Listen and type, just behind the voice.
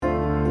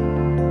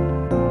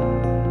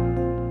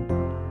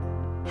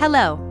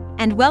Hello,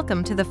 and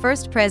welcome to the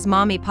First Pres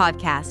Mommy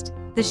podcast,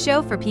 the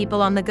show for people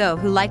on the go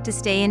who like to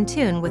stay in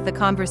tune with the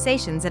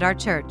conversations at our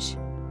church.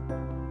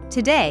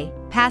 Today,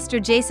 Pastor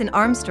Jason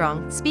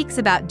Armstrong speaks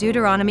about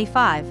Deuteronomy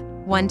 5,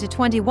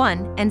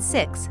 1-21 and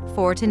 6,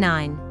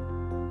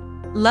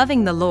 4-9.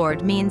 Loving the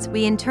Lord means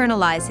we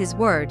internalize His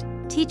word,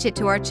 teach it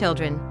to our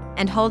children,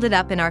 and hold it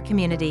up in our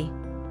community.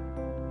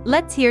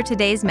 Let's hear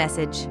today's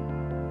message.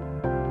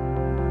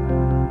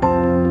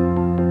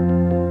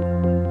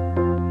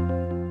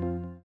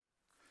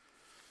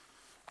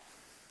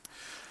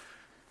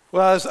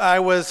 Well, as I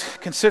was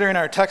considering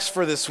our text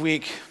for this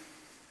week,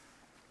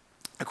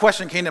 a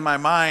question came to my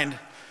mind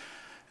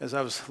as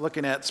I was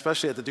looking at,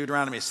 especially at the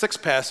Deuteronomy 6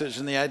 passage,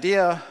 and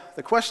the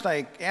question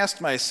I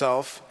asked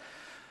myself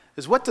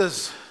is, what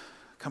does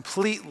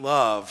complete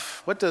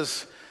love, what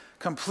does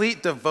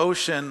complete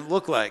devotion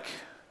look like?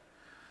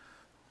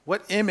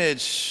 What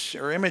image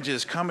or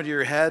images come into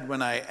your head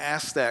when I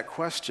ask that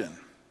question?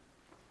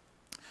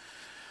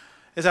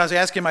 As I was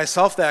asking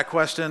myself that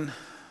question,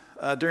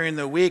 during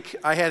the week,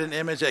 I had an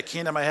image that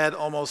came to my head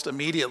almost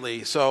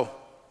immediately. So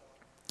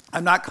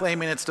I'm not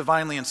claiming it's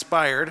divinely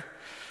inspired.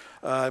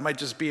 It might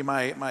just be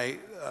my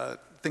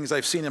things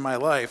I've seen in my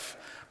life.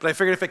 But I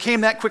figured if it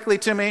came that quickly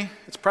to me,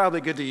 it's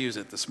probably good to use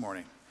it this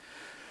morning.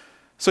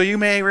 So you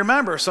may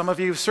remember, some of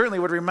you certainly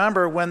would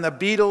remember, when the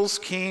Beatles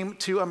came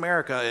to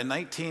America in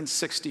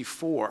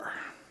 1964.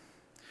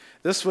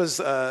 This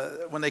was,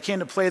 when they came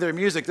to play their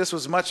music, this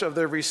was much of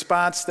the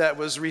response that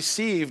was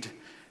received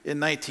in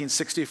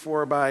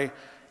 1964 by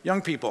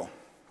young people.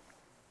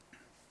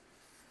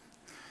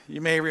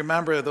 You may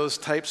remember those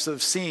types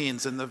of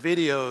scenes in the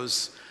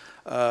videos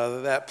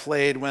that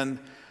played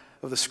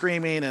of the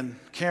screaming and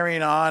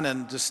carrying on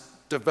and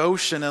just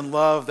devotion and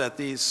love that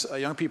these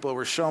young people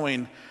were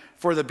showing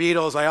for the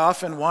Beatles. I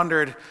often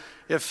wondered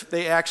if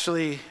they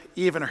actually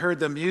even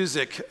heard the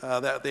music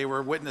that they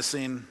were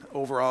witnessing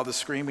over all the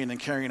screaming and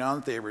carrying on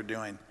that they were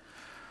doing.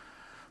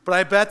 But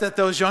I bet that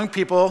those young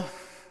people,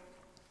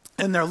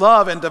 in their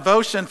love and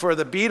devotion for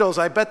the Beatles,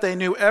 I bet they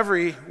knew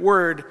every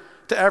word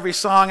to every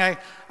song.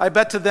 I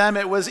bet to them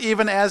it was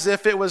even as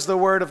if it was the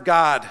word of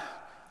God,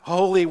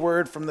 holy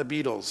word from the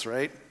Beatles,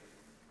 right?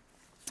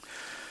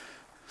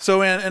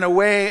 So in a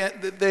way,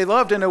 they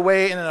loved in a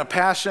way and in a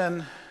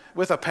passion,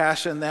 with a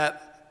passion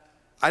that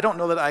I don't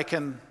know that I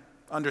can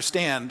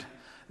understand,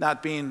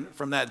 not being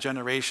from that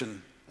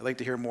generation. I'd like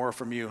to hear more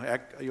from you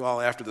all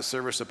after the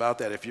service about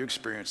that, if you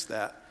experienced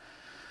that.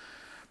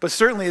 But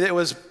certainly it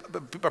was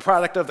a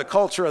product of the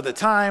culture of the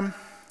time,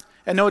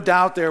 and no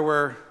doubt there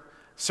were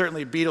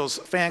certainly Beatles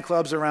fan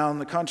clubs around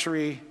the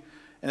country,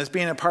 and as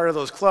being a part of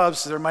those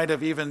clubs, there might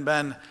have even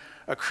been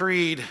a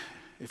creed.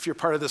 If you're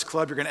part of this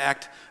club, you're going to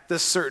act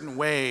this certain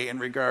way in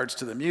regards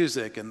to the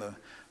music and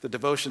the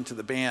devotion to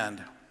the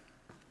band.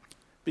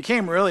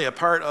 Became really a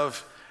part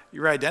of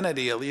your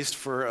identity, at least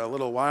for a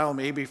little while,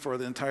 maybe for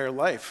the entire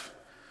life.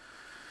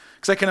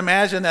 Because I can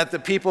imagine that the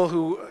people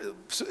who,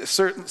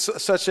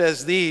 such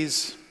as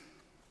these,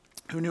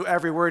 who knew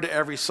every word to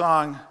every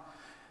song,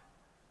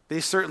 they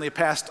certainly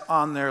passed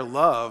on their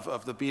love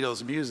of the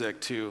Beatles'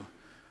 music to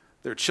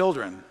their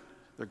children,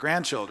 their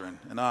grandchildren,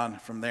 and on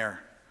from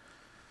there.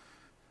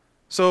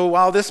 So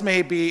while this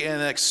may be an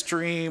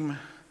extreme,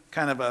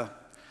 kind of a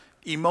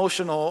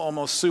emotional,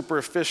 almost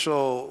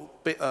superficial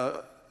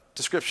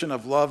description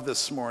of love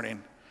this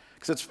morning,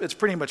 because it's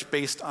pretty much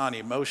based on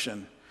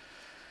emotion,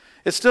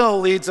 it still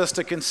leads us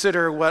to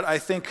consider what I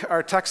think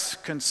our text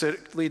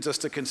leads us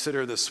to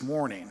consider this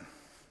morning.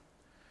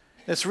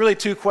 It's really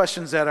two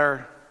questions that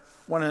are,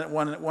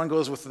 one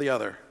goes with the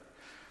other.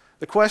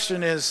 The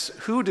question is,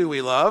 who do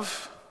we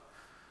love?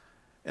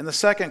 And the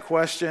second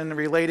question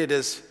related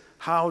is,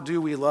 how do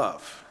we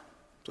love?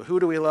 So who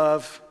do we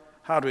love?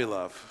 How do we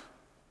love?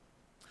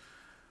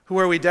 Who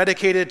are we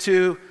dedicated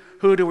to?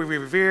 Who do we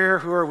revere?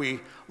 Who are we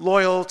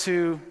loyal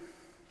to?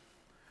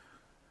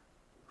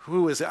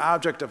 Who is the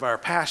object of our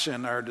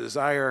passion, our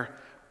desire?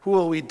 Who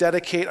will we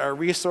dedicate our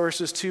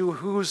resources to?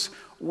 Whose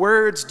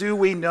words do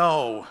we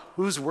know?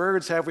 Whose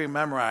words have we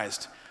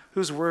memorized?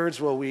 Whose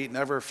words will we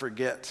never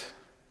forget?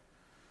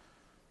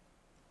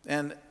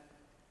 And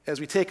as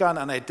we take on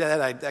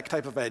that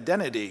type of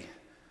identity,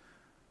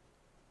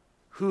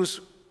 whose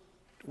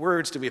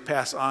words do we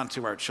pass on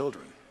to our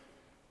children?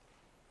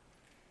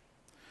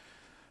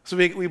 So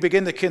we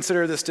begin to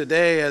consider this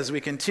today as we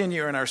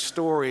continue in our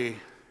story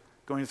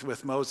going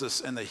with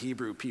Moses and the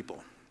Hebrew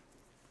people.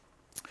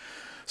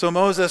 So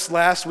Moses,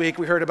 last week,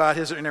 we heard about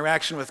his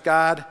interaction with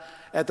God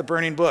at the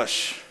burning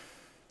bush.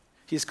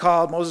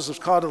 Moses was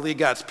called to lead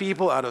God's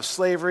people out of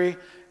slavery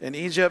in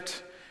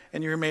Egypt.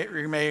 And you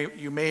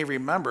may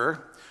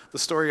remember the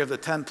story of the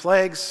 10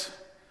 plagues,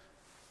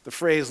 the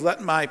phrase,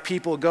 "Let my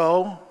people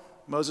go,"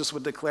 Moses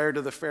would declare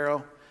to the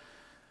Pharaoh.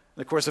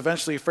 And of course,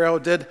 eventually Pharaoh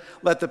did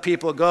let the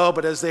people go,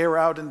 but as they were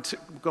out and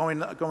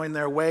going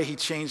their way, he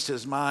changed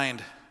his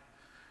mind.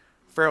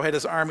 Pharaoh had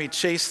his army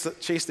chase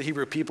the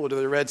Hebrew people to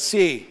the Red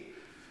Sea.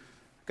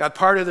 God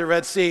parted the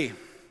Red Sea.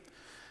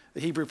 The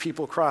Hebrew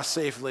people crossed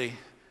safely,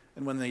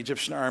 and when the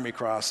Egyptian army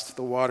crossed,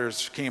 the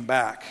waters came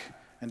back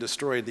and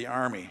destroyed the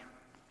army.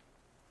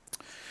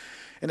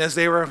 And as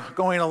they were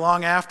going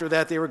along after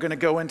that, they were going to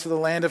go into the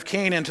land of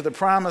Canaan, to the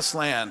promised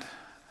land.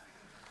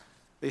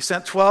 They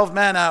sent 12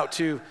 men out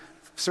to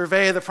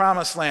survey the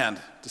promised land,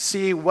 to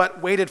see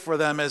what waited for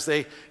them as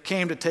they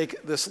came to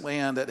take this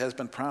land that has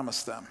been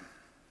promised them.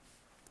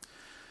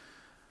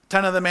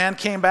 10 of the men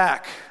came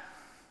back.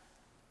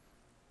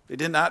 They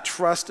did not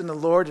trust in the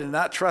Lord, they did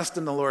not trust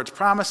in the Lord's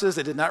promises,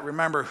 they did not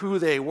remember who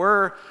they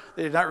were,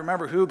 they did not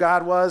remember who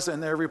God was,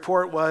 and their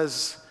report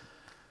was,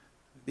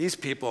 these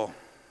people,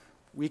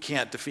 we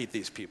can't defeat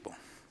these people.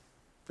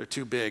 They're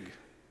too big,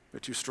 they're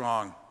too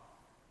strong.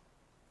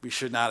 We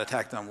should not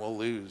attack them, we'll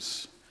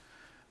lose.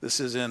 This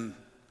is in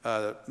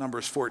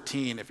Numbers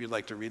 14, if you'd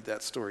like to read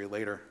that story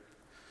later.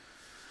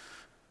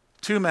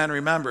 2 men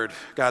remembered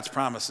God's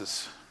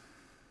promises,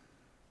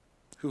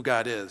 who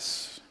God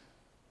is.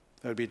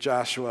 That would be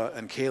Joshua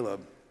and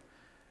Caleb.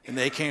 And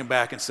they came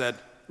back and said,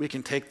 we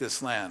can take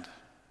this land.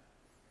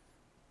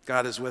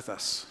 God is with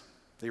us.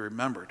 They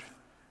remembered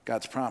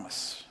God's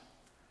promise.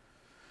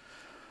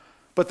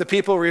 But the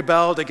people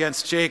rebelled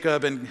against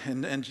Jacob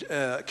and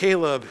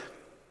Caleb,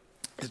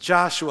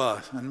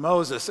 Joshua and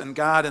Moses and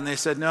God, and they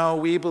said, no,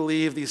 we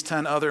believe these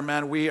 10 other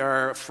men. We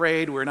are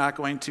afraid. We're not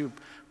going to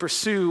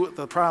pursue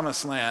the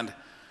promised land.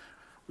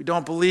 We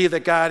don't believe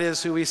that God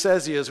is who he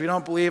says he is. We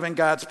don't believe in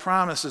God's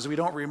promises. We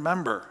don't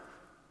remember.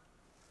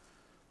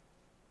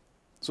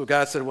 So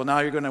God said, well, now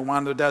you're going to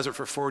wander the desert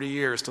for 40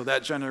 years till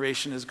that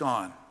generation is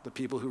gone, the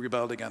people who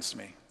rebelled against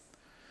me.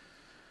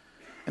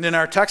 And in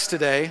our text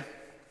today,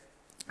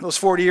 those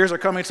 40 years are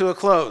coming to a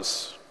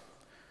close.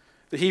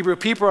 The Hebrew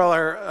people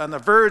are on the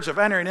verge of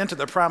entering into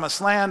the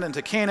promised land,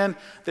 into Canaan.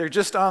 They're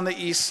just on the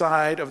east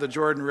side of the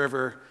Jordan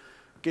River,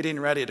 getting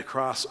ready to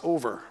cross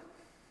over.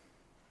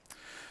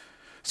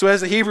 So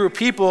as the Hebrew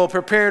people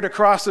prepare to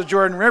cross the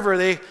Jordan River,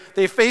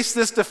 they face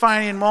this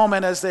defining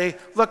moment as they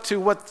look to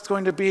what's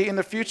going to be in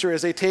the future,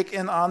 as they take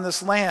in on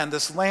this land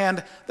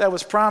that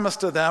was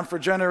promised to them for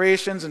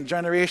generations and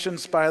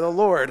generations by the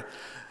Lord,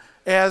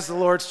 as the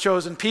Lord's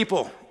chosen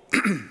people.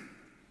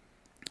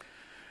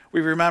 We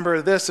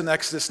remember this in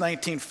Exodus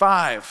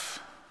 19:5.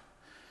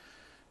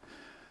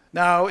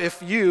 Now,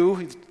 if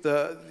you,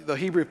 the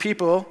Hebrew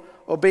people,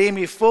 obey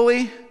me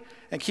fully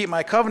and keep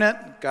my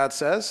covenant, God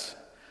says,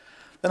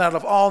 then out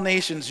of all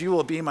nations you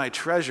will be my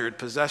treasured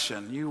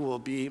possession. You will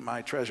be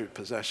my treasured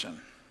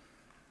possession.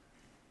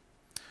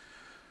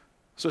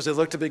 So as they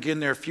look to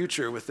begin their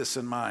future with this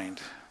in mind,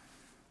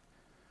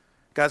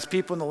 God's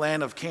people in the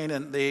land of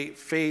Canaan, they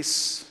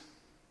face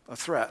a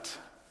threat.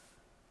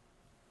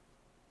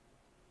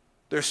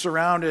 They're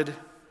surrounded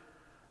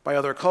by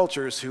other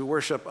cultures who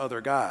worship other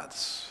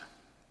gods.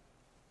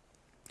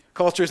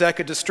 Cultures that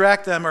could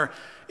distract them or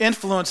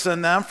influence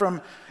them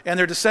and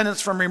their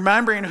descendants from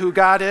remembering who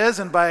God is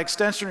and by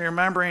extension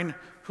remembering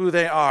who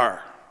they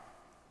are.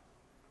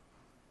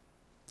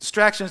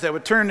 Distractions that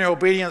would turn their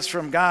obedience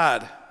from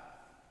God,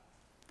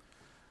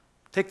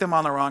 take them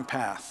on the wrong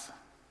path.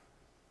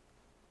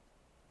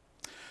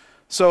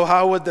 So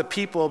how would the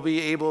people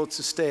be able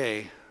to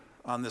stay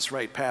on this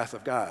right path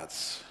of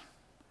God's?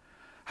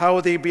 How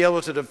would they be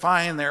able to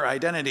define their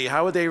identity?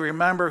 How would they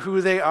remember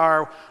who they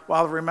are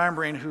while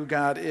remembering who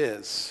God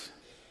is?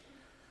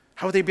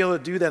 How would they be able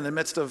to do that in the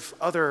midst of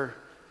other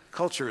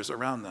cultures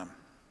around them?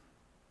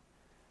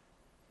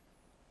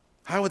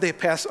 How would they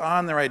pass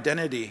on their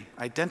identity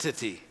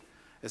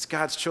as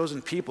God's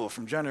chosen people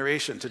from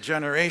generation to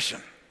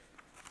generation?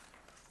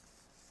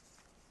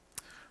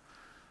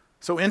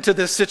 So into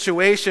this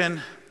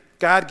situation,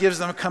 God gives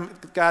them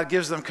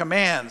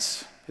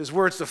commands, his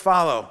words to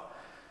follow.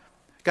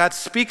 God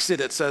speaks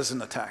it says in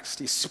the text.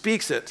 He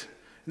speaks it,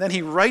 and then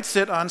he writes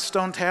it on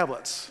stone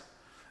tablets.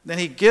 Then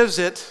he gives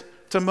it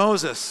to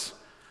Moses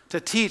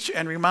to teach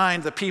and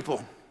remind the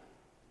people.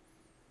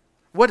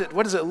 What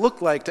does it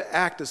look like to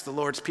act as the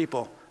Lord's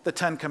people? The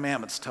 10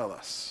 Commandments tell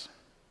us.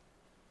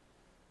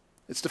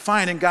 It's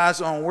defined in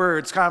God's own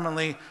words,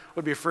 commonly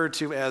would be referred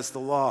to as the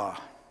law.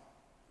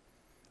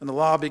 And the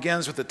law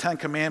begins with the 10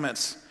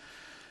 Commandments.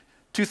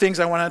 2 things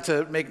I wanted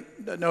to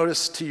make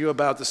notice to you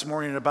about this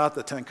morning about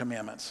the 10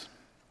 Commandments.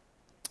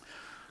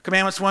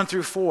 Commandments 1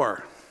 through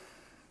 4.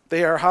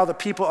 They are how the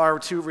people are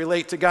to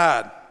relate to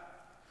God.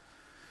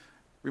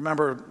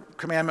 Remember,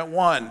 Commandment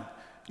 1,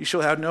 you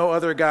shall have no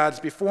other gods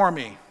before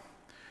me.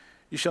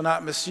 You shall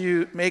not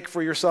make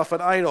for yourself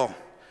an idol.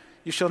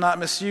 You shall not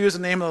misuse the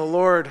name of the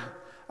Lord.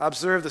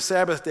 Observe the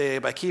Sabbath day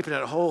by keeping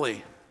it holy.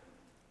 And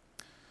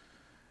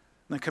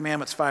then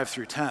Commandments 5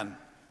 through 10.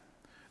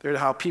 They're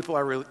how people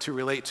are to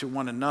relate to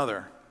one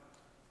another,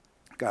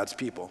 God's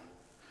people.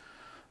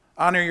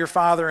 Honor your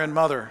father and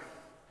mother.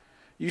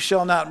 You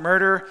shall not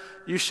murder.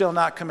 You shall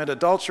not commit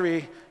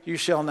adultery. You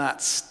shall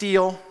not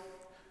steal.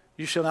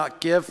 You shall not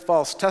give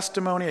false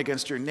testimony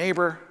against your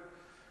neighbor.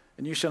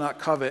 And you shall not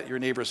covet your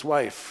neighbor's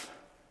wife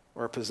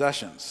or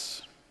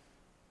possessions.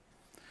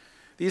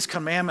 These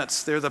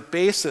commandments, they're the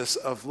basis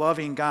of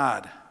loving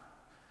God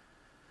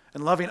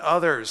and loving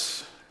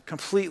others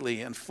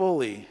completely and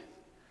fully.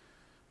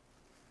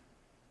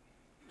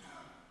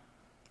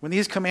 When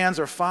these commands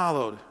are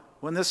followed,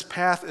 when this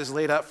path is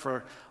laid out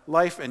for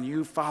life and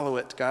you follow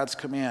it, God's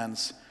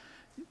commands,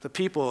 the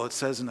people, it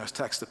says in our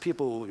text, the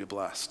people will be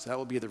blessed. That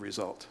will be the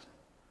result.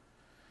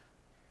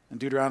 In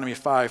Deuteronomy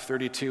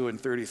 5:32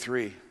 and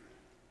 33.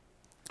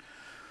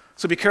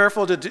 So be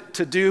careful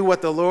to do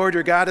what the Lord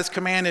your God has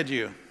commanded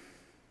you.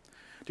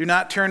 Do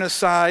not turn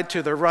aside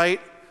to the right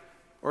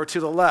or to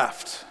the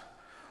left.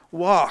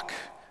 Walk,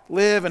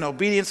 live in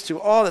obedience to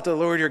all that the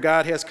Lord your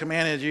God has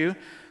commanded you,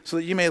 so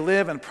that you may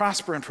live and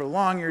prosper and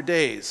prolong your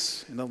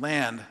days in the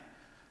land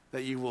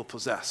that you will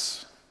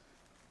possess.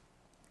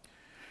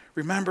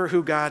 Remember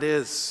who God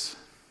is.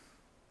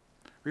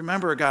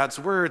 Remember God's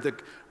word, the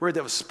word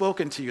that was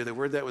spoken to you, the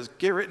word that was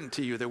written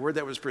to you, the word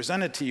that was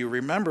presented to you.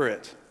 Remember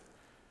it.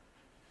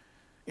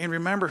 And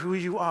remember who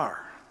you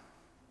are.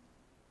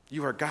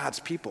 You are God's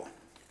people.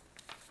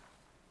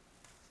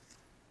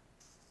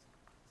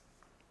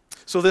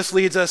 So this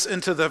leads us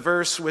into the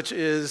verse which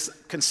is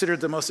considered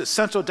the most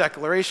essential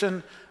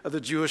declaration of the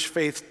Jewish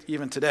faith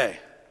even today.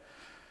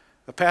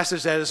 A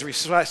passage that is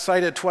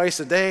recited twice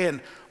a day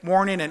in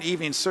morning and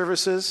evening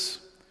services.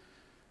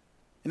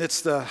 And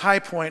it's the high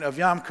point of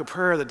Yom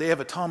Kippur, the Day of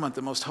Atonement,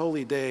 the most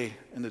holy day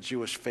in the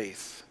Jewish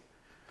faith.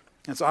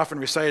 And it's often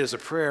recited as a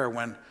prayer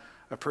when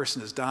a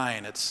person is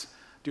dying. It's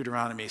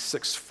Deuteronomy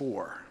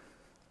 6:4.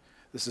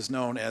 This is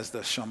known as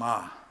the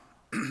Shema.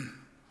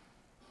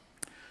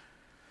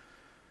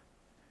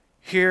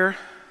 Here,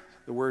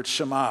 the word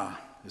Shema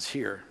is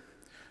here.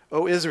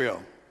 O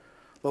Israel,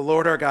 the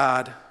Lord our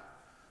God,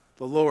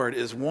 the Lord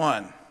is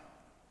one.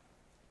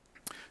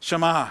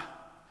 Shema,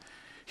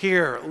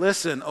 hear,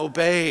 listen,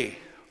 obey,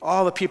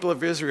 all the people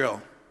of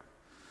Israel.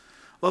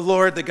 The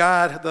Lord, the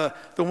God,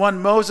 the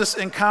one Moses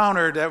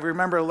encountered that we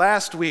remember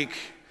last week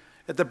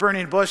at the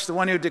burning bush, the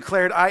one who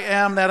declared, I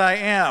am that I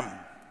am.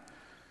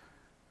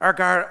 Our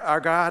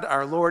God,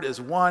 our Lord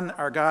is one.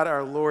 Our God,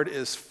 our Lord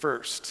is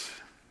first.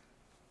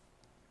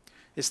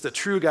 It's the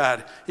true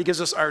God. He gives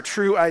us our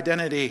true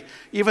identity,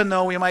 even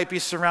though we might be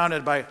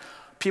surrounded by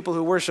people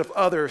who worship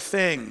other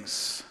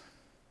things.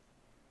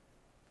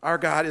 Our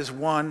God is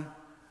one.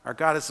 Our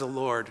God is the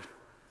Lord.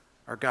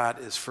 Our God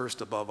is first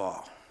above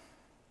all.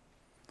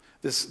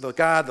 The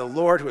God, the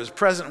Lord, who is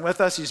present with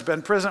us, he's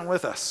been present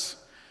with us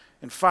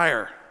in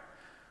fire.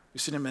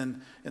 We've seen him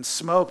in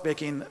smoke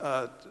making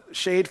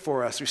shade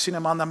for us. We've seen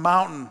him on the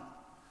mountain.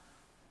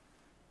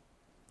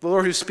 The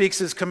Lord who speaks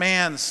his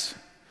commands.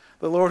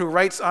 The Lord who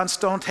writes on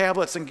stone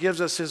tablets and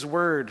gives us his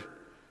word.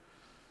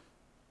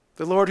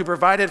 The Lord who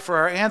provided for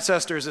our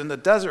ancestors in the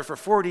desert for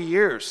 40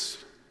 years.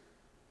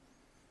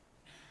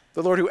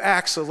 The Lord who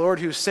acts, the Lord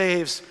who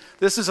saves.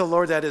 This is a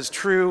Lord that is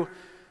true,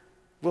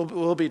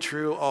 will be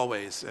true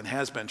always, and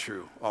has been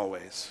true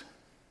always.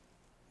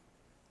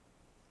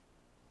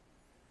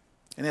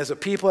 And as a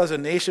people, as a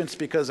nation, it's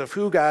because of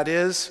who God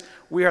is,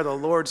 we are the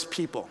Lord's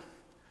people.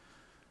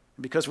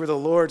 And because we're the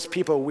Lord's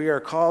people, we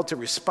are called to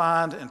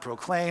respond and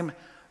proclaim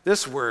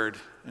this word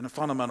in a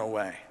fundamental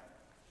way.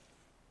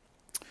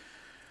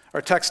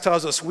 Our text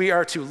tells us we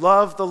are to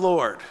love the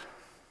Lord.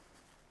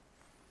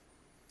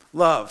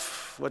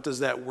 Love, what does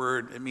that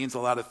word? It means a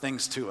lot of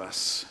things to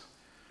us.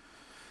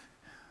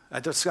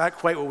 That's not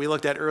quite what we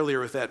looked at earlier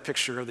with that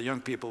picture of the young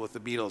people with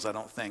the Beatles, I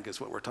don't think, is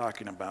what we're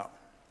talking about.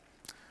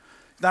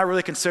 Not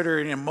really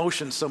considering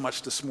emotion so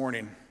much this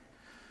morning.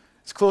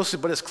 It's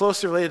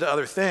closely related to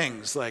other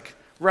things like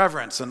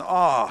reverence and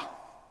awe,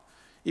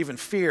 even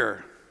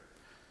fear.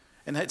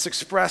 And it's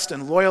expressed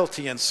in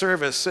loyalty and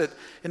service. It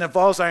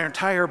involves our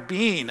entire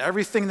being,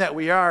 everything that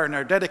we are, and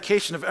our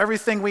dedication of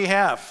everything we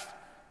have.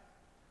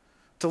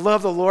 To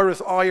love the Lord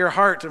with all your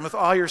heart and with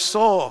all your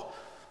soul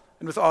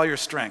and with all your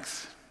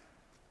strength.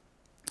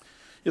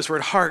 This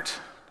word heart,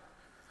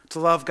 to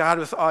love God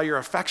with all your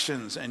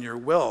affections and your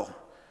will,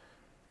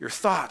 your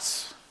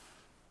thoughts,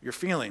 your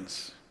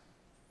feelings.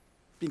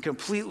 Being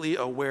completely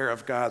aware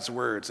of God's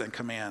words and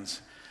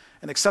commands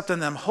and accepting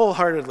them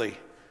wholeheartedly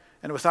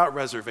and without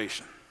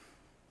reservation.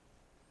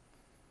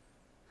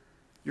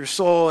 Your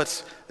soul,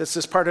 it's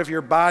this part of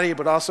your body,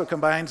 but also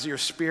combines your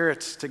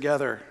spirit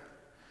together.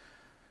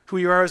 Who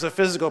you are as a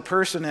physical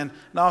person and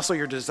also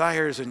your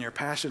desires and your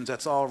passions,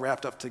 that's all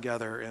wrapped up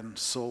together in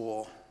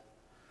soul.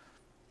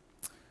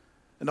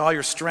 And all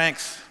your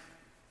strength.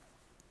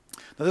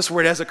 Now this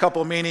word has a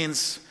couple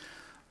meanings.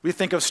 We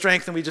think of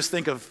strength and we just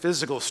think of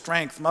physical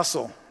strength,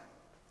 muscle.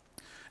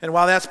 And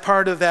while that's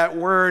part of that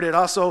word, it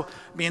also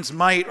means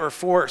might or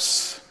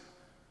force.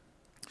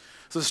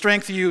 So the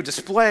strength you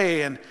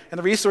display and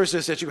the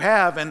resources that you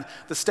have and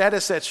the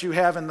status that you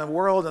have in the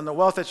world and the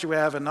wealth that you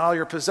have and all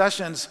your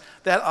possessions,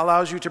 that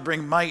allows you to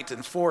bring might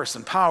and force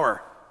and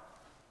power.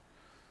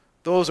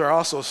 Those are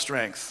also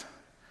strength.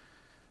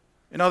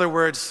 In other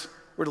words,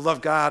 we're to love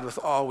God with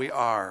all we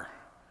are.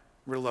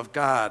 We're to love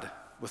God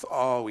with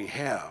all we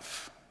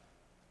have.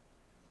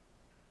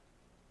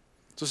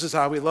 So this is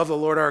how we love the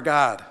Lord our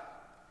God.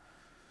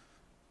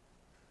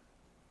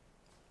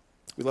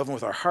 We love him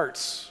with our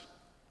hearts,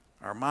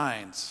 our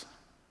minds,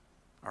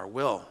 our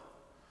will,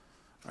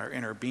 our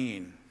inner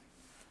being.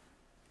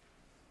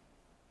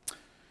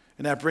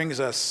 And that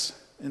brings us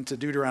into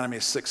Deuteronomy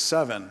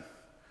 6:7,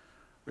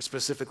 which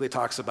specifically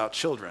talks about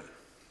children.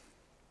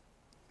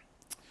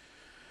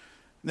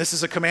 This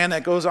is a command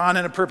that goes on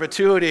in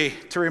perpetuity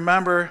to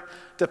remember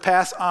to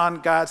pass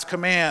on God's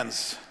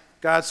commands,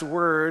 God's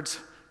words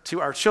to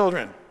our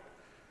children.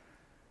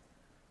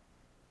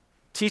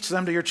 Teach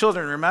them to your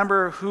children.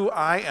 Remember who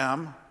I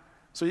am,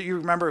 so that you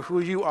remember who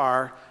you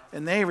are,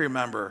 and they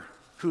remember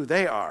who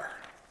they are.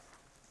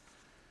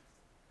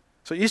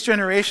 So each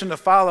generation to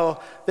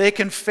follow, they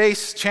can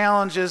face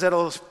challenges that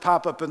will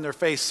pop up in their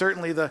face.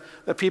 Certainly the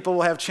people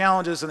will have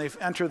challenges and they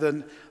enter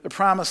the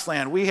promised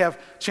land. We have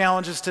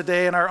challenges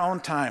today in our own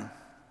time.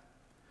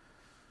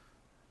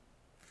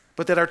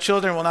 But that our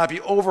children will not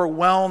be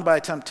overwhelmed by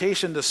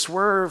temptation to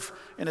swerve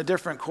in a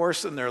different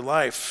course in their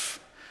life.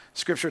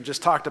 Scripture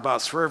just talked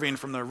about swerving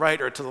from the right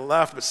or to the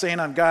left, but staying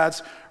on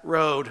God's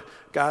road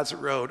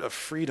of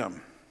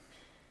freedom.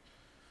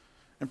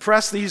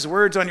 Impress these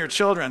words on your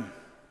children.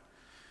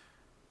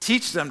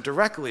 Teach them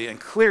directly and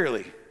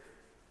clearly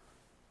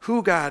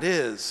who God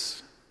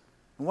is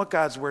and what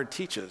God's word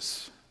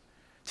teaches.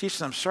 Teach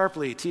them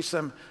sharply, teach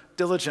them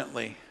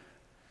diligently.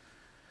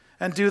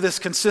 And do this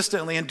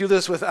consistently and do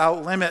this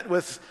without limit,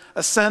 with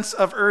a sense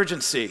of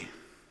urgency.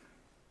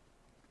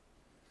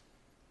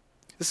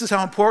 This is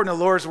how important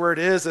the Lord's word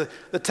is.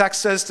 The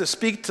text says to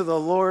speak to the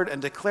Lord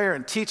and declare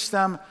and teach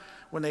them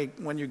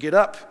when you get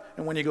up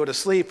and when you go to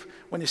sleep,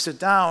 when you sit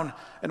down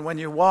and when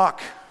you walk.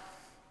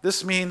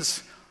 This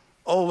means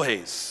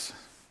always,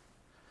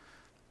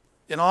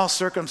 in all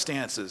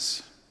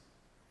circumstances,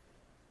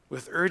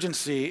 with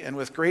urgency and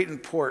with great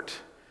import,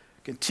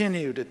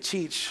 continue to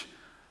teach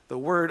the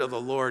word of the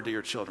Lord to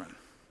your children,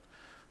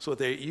 so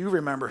that you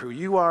remember who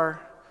you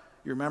are,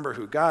 you remember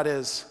who God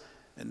is,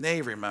 and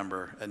they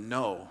remember and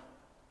know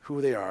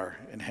who they are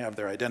and have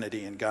their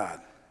identity in God.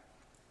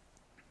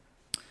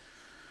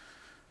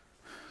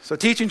 So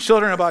teaching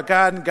children about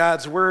God and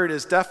God's word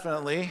is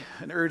definitely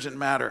an urgent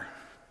matter.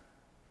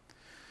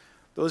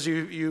 Those of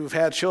you who've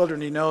had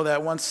children, you know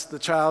that once the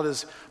child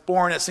is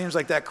born, it seems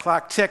like that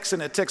clock ticks,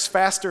 and it ticks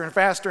faster and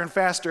faster and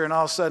faster, and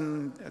all of a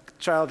sudden, a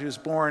child who's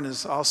born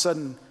is all of a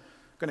sudden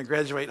going to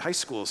graduate high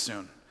school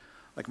soon,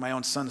 like my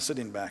own son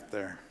sitting back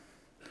there.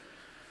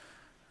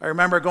 I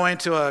remember going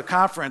to a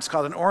conference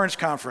called an Orange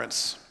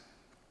Conference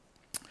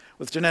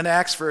with Jeanette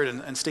Axford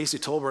and Stacy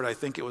Tolbert. I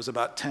think it was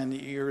about 10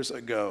 years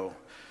ago.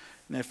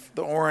 And if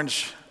the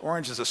orange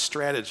is a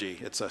strategy.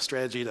 It's a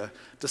strategy to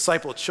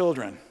disciple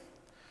children.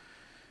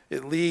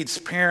 It leads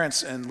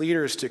parents and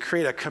leaders to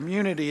create a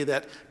community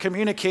that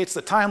communicates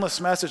the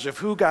timeless message of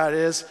who God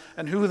is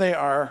and who they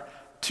are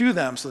to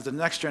them, so that the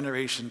next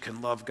generation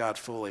can love God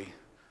fully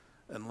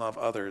and love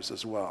others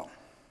as well.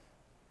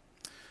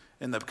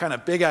 And the kind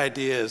of big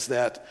idea is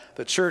that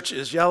the church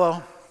is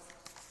yellow,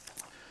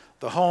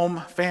 the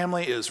home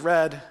family is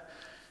red.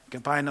 You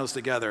combine those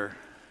together,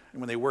 and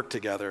when they work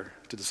together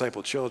to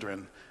disciple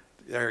children,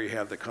 there you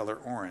have the color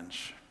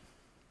orange.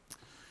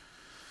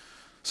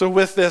 So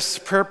with this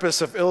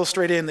purpose of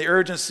illustrating the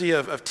urgency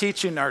of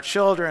teaching our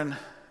children,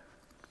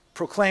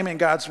 proclaiming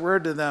God's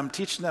word to them,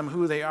 teaching them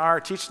who they are,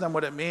 teaching them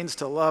what it means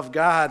to love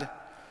God,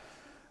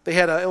 they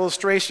had an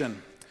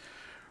illustration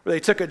where they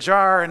took a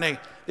jar and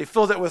they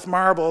filled it with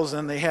marbles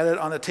and they had it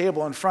on a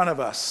table in front of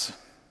us.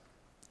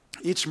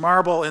 Each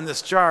marble in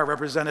this jar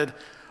represented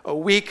a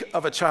week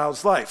of a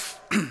child's life,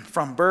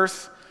 from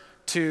birth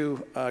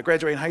to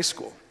graduating high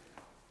school.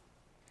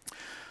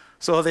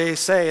 So they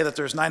say that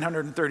there's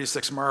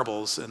 936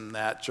 marbles in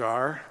that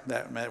jar,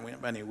 that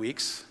many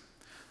weeks.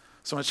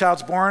 So when a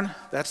child's born,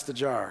 that's the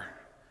jar.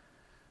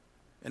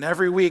 And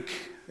every week,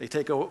 they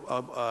take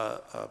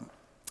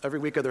every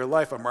week of their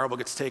life, a marble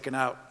gets taken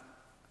out.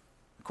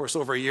 Of course,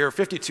 over a year,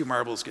 52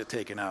 marbles get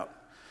taken out.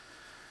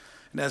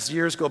 And as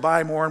years go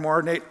by, more and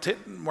more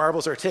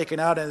marbles are taken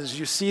out, and as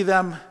you see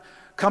them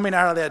coming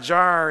out of that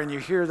jar and you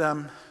hear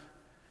them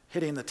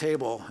hitting the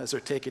table as they're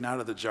taken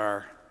out of the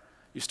jar,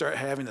 you start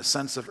having a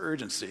sense of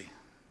urgency.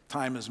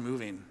 Time is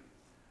moving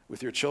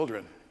with your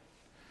children.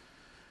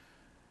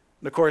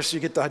 And of course, you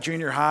get to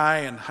junior high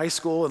and high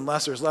school, and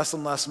there's less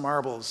and less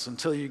marbles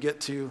until you get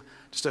to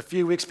just a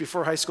few weeks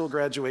before high school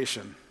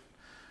graduation.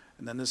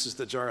 And then this is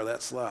the jar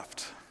that's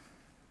left.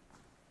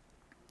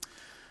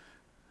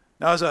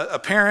 Now, as a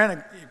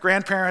parent,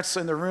 grandparents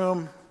in the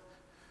room,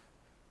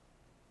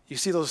 you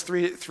see those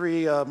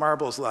three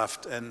marbles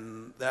left,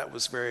 and that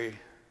was very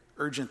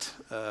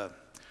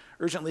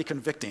urgently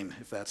convicting,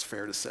 if that's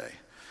fair to say.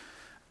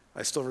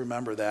 I still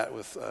remember that that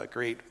was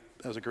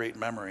a great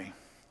memory.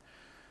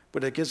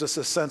 But it gives us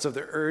a sense of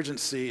the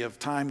urgency of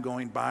time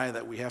going by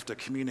that we have to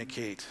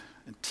communicate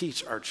and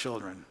teach our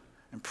children,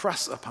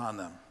 impress upon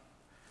them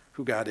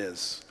who God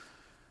is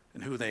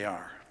and who they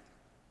are.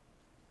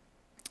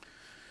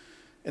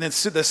 And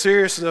it's the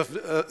seriousness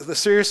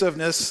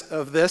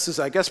of this is,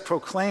 I guess,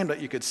 proclaimed,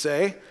 that you could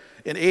say,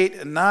 in 8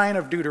 and 9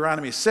 of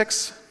Deuteronomy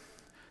 6.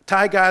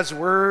 Tie God's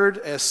word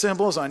as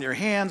symbols on your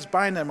hands,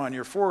 bind them on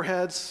your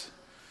foreheads.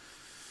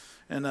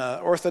 In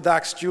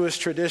Orthodox Jewish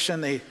tradition,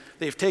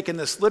 they've taken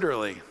this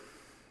literally,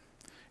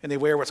 and they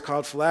wear what's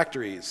called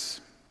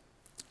phylacteries.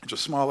 which are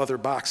small leather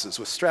boxes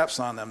with straps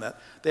on them, that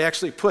they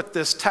actually put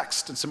this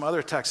text and some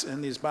other texts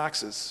in these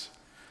boxes.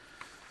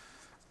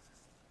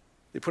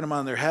 They put them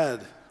on their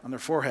head, on their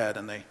forehead,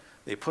 and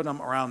they put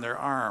them around their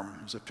arm.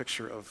 There's a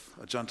picture of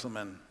a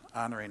gentleman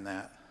honoring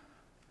that.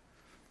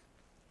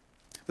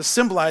 This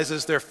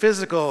symbolizes their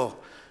physical,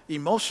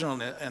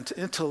 emotional, and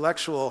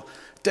intellectual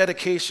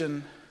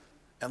dedication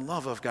and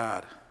love of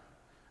God,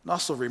 and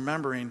also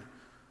remembering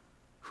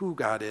who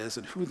God is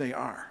and who they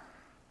are.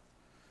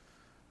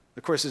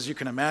 Of course, as you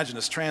can imagine,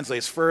 this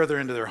translates further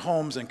into their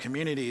homes and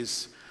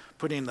communities,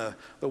 putting the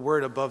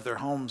word above their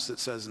homes, it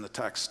says in the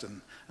text,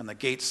 and the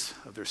gates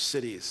of their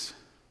cities.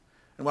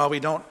 And while we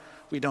don't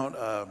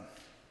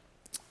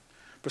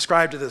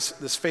prescribe to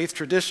this faith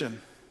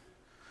tradition,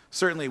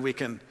 certainly we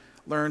can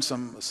learn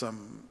some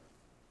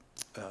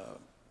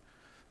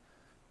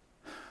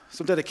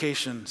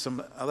dedication,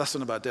 a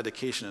lesson about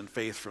dedication and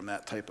faith from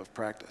that type of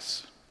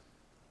practice.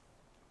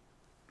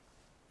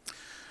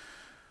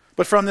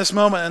 But from this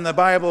moment in the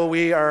Bible,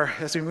 we are,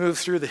 as we move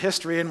through the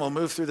history, and we'll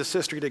move through this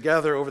history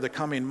together over the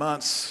coming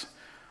months,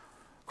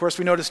 of course,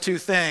 we notice two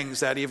things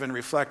that even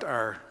reflect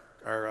our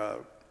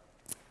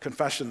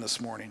confession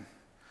this morning.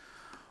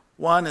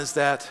 One is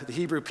that the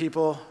Hebrew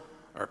people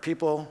are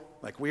people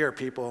like we are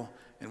people,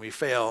 and we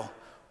fail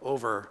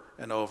over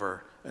and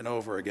over and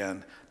over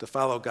again to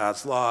follow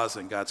God's laws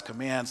and God's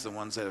commands, the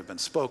ones that have been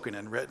spoken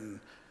and written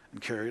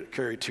and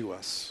carried to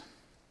us.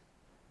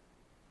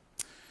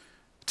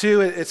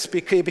 Two,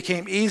 it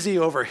became easy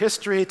over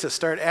history to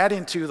start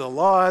adding to the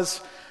laws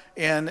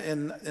and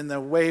in the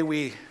way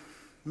we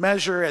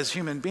measure as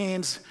human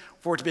beings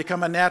for it to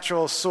become a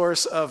natural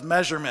source of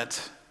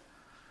measurement.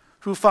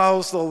 Who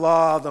follows the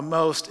law the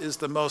most is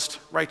the most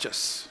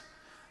righteous.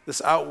 This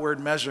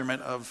outward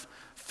measurement of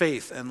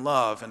faith and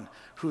love, and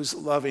who's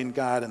loving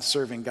God and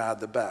serving God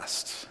the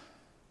best.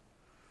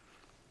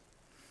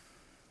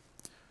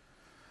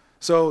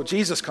 So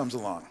Jesus comes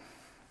along.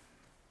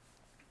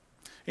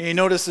 And he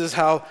notices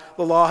how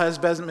the law has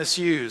been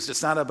misused.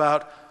 It's not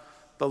about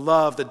the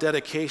love, the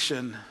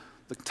dedication,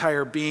 the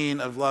entire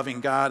being of loving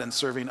God and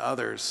serving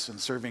others and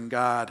serving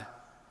God.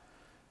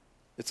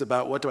 It's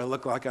about, what do I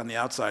look like on the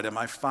outside? Am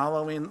I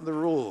following the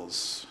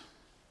rules?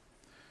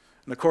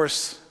 And of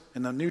course,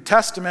 in the New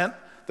Testament,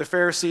 the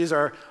Pharisees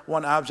are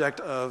one object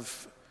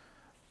of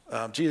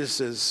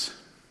Jesus'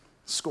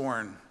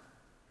 scorn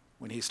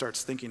when he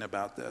starts thinking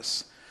about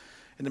this.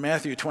 In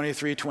Matthew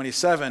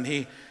 23:27,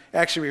 he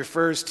actually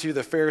refers to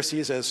the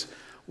Pharisees as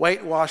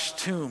whitewashed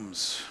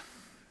tombs.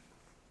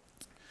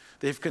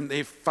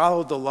 They've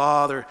followed the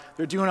law,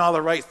 they're doing all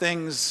the right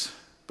things,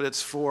 but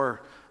it's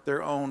for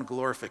their own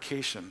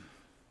glorification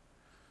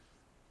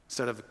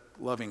instead of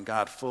loving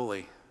God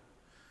fully.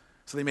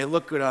 So they may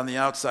look good on the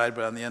outside,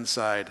 but on the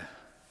inside,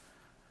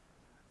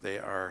 they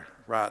are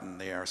rotten,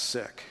 they are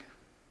sick.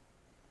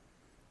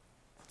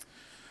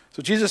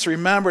 So Jesus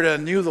remembered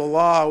and knew the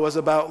law was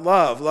about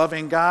love,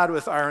 loving God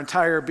with our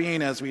entire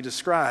being as we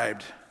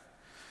described.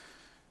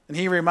 And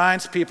he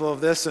reminds people of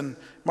this in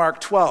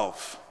Mark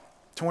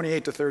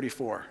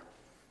 12:28-34.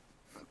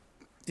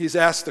 He's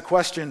asked the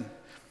question,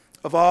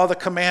 of all the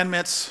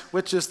commandments,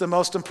 which is the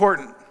most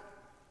important?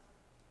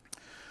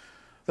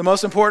 The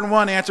most important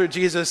one, answered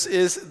Jesus,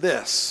 is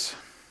this.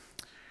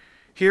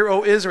 Hear,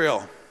 O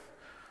Israel,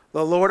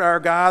 the Lord our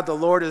God, the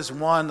Lord is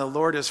one, the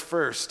Lord is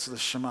first, the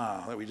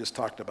Shema that we just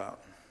talked about.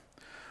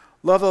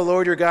 Love the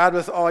Lord your God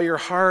with all your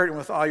heart and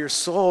with all your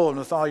soul and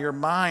with all your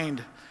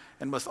mind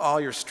and with all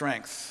your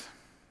strength.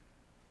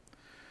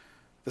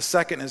 The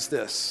second is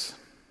this.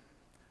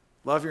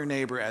 Love your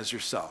neighbor as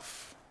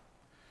yourself.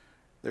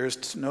 There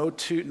is no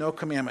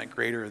commandment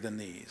greater than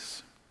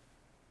these.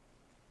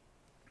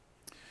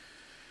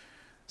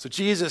 So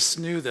Jesus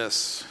knew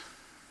this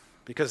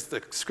because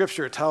the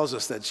scripture tells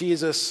us that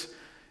Jesus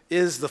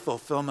is the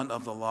fulfillment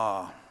of the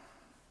law.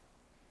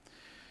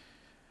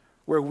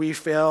 Where we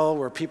fail,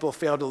 where people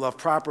fail to love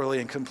properly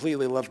and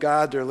completely love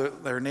God,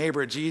 their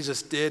neighbor,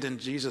 Jesus did and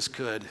Jesus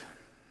could.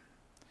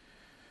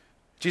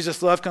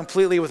 Jesus loved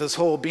completely with his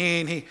whole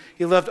being.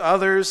 He loved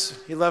others,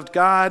 he loved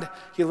God,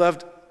 he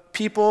loved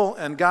people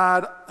and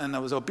God, and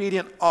was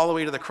obedient all the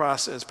way to the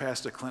cross, as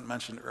Pastor Clint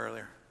mentioned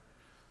earlier.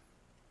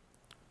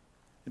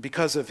 And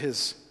because of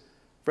his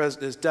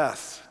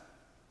death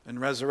and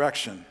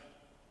resurrection,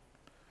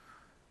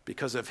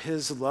 because of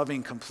his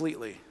loving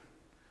completely,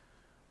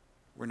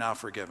 we're now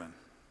forgiven.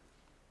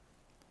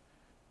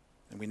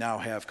 And we now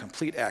have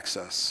complete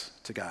access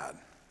to God.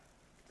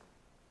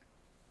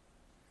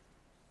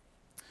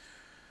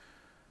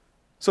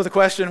 So the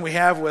question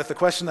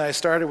that I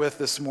started with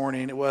this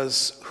morning, it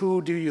was,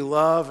 who do you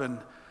love and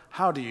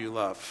how do you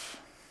love?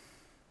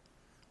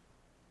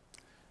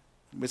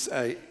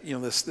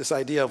 This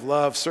idea of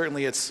love,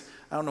 certainly I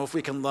don't know if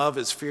we can love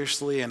as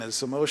fiercely and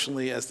as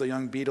emotionally as the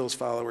young Beatles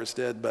followers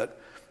did, but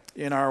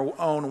in our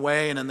own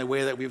way and in the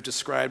way that we've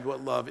described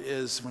what love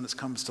is when it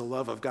comes to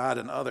love of God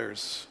and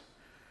others.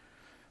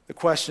 The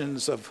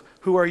questions of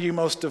who are you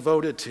most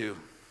devoted to?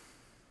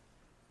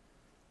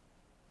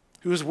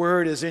 Whose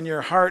word is in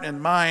your heart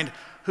and mind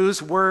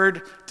Whose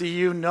word do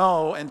you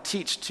know and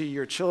teach to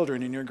your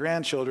children and your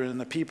grandchildren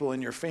and the people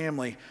in your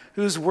family?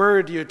 Whose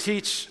word do you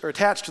teach or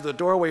attach to the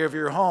doorway of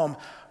your home?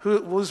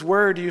 Whose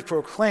word do you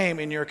proclaim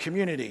in your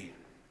community?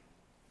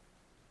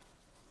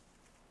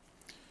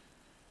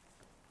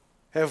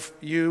 Have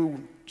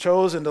you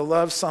chosen to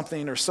love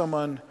something or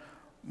someone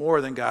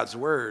more than God's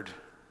word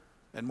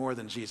and more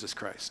than Jesus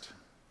Christ?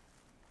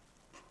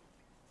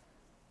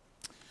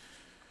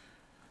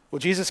 Well,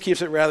 Jesus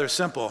keeps it rather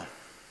simple.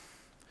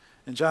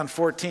 In John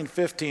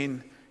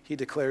 14:15, he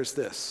declares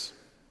this.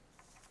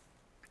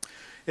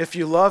 If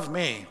you love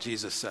me,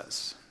 Jesus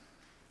says,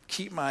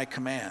 keep my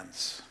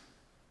commands.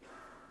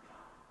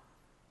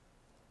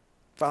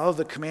 Follow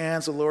the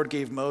commands the Lord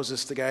gave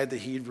Moses to guide the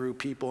Hebrew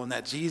people and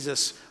that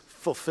Jesus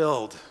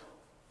fulfilled.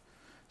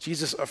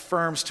 Jesus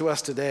affirms to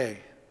us today.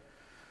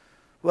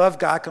 Love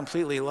God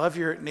completely. Love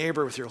your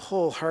neighbor with your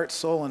whole heart,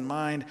 soul, and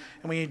mind.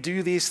 And when you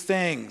do these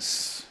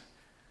things,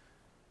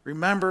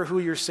 remember who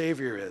your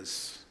Savior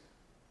is.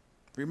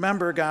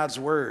 Remember God's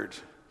word.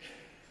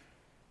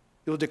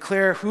 You'll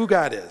declare who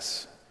God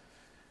is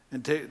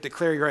and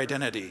declare your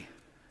identity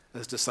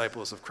as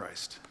disciples of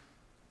Christ.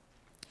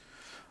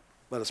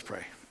 Let us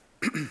pray.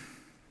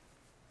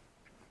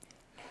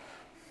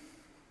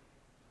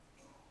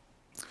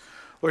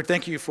 Lord,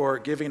 thank you for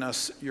giving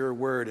us your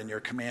word and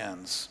your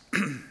commands.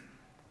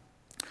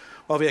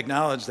 While we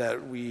acknowledge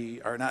that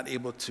we are not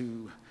able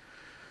to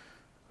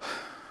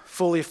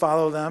fully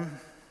follow them,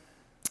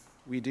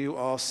 we do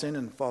all sin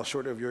and fall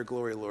short of your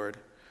glory, Lord.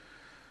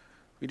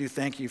 We do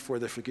thank you for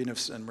the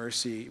forgiveness and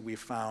mercy we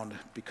found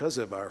because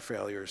of our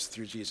failures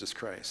through Jesus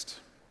Christ.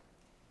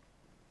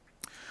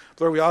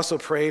 Lord, we also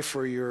pray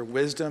for your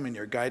wisdom and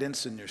your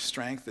guidance and your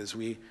strength as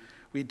we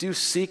do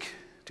seek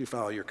to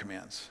follow your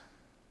commands,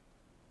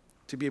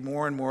 to be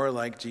more and more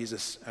like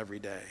Jesus every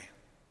day.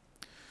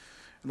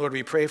 And Lord,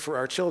 we pray for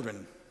our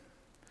children.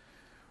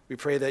 We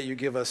pray that you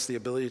give us the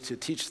ability to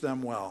teach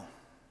them well,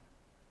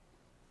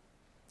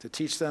 to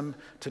teach them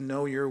to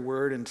know your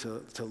word and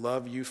to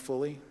love you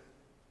fully,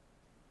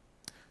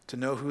 to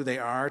know who they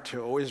are,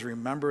 to always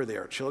remember they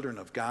are children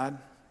of God,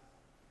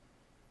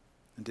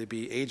 and to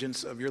be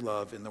agents of your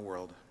love in the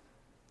world.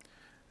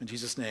 In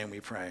Jesus' name we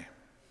pray.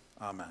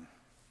 Amen.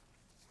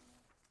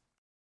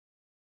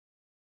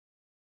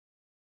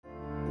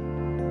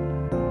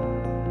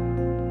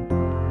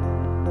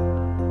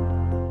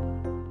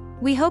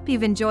 We hope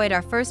you've enjoyed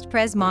our First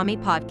Pres Mommy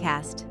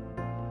podcast.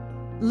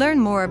 Learn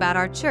more about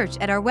our church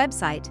at our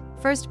website,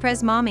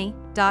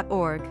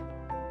 firstpresmommy.org.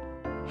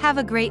 Have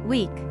a great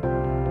week.